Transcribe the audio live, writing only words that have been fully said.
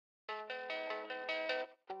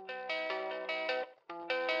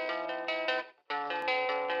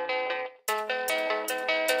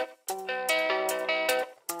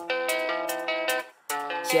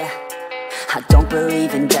yeah. I don't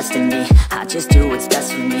believe in destiny, I just do what's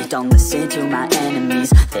best for me. Don't listen to my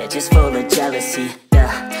enemies, they're just full of jealousy.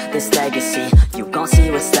 Yeah, this legacy, you gon' see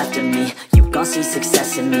what's left of me. You gon' see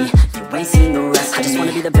success in me, you ain't seen the rest of me. I just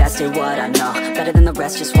wanna be the best at what I know, better than the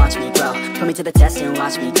rest, just watch me grow. Put me to the test and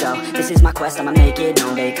watch me go. This is my quest, I'ma make it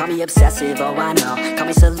known. They call me obsessive, oh I know. Call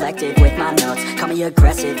me selective with my notes, call me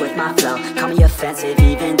aggressive with my flow. Call me offensive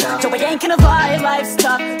even though so I ain't gonna lie, life's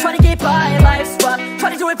tough. Try to get by, life's rough.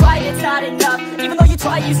 Try to do it right, it's not enough. Even though you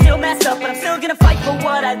try, you still mess up. But I'm still gonna fight for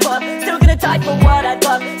what I love, still gonna die for what I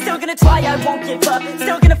love. Still gonna try, I won't give up.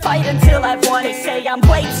 Still gonna fight until I've won. They say I'm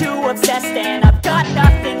way too obsessed and I've got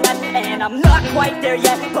nothing left, and I'm not quite there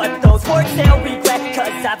yet, but those words they'll regret.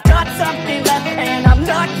 Cause I've got something left and I'm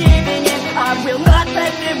not giving in. I will not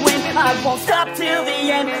let them win, I won't stop till the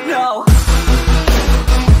end, no.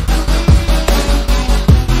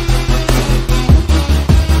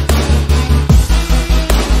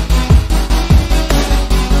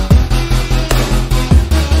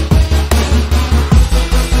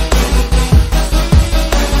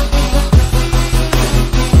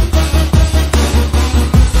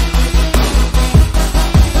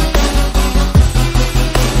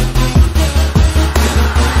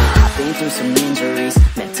 Some injuries,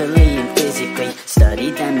 mentally and physically.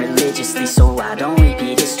 Studied them religiously so I don't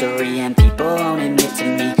repeat history. And people won't admit to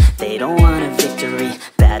me they don't want a victory.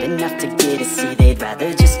 Bad enough to get a C, they'd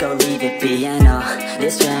rather just go leave it be. And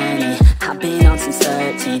this journey I've been on since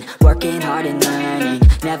 13, working hard and learning,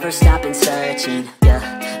 never stopping searching. Yeah,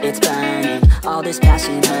 it's burning, all this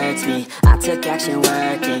passion hurts me. I took action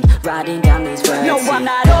working, writing down these words. No, I'm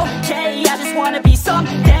not okay, I just wanna be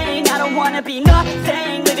something. I don't wanna be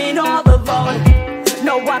nothing, living all alone.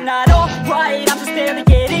 No, I'm not alright, I'm just barely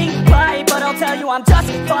getting by. But I'll tell you I'm just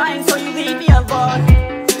fine, so you leave me alone.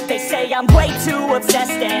 They say I'm way too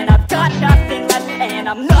obsessed and I've got nothing left, and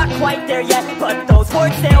I'm not quite there yet, but those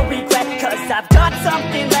words they'll regret. Cause I've got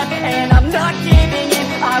something left and I'm not giving in.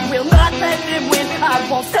 I will not let them win, I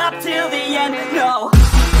won't stop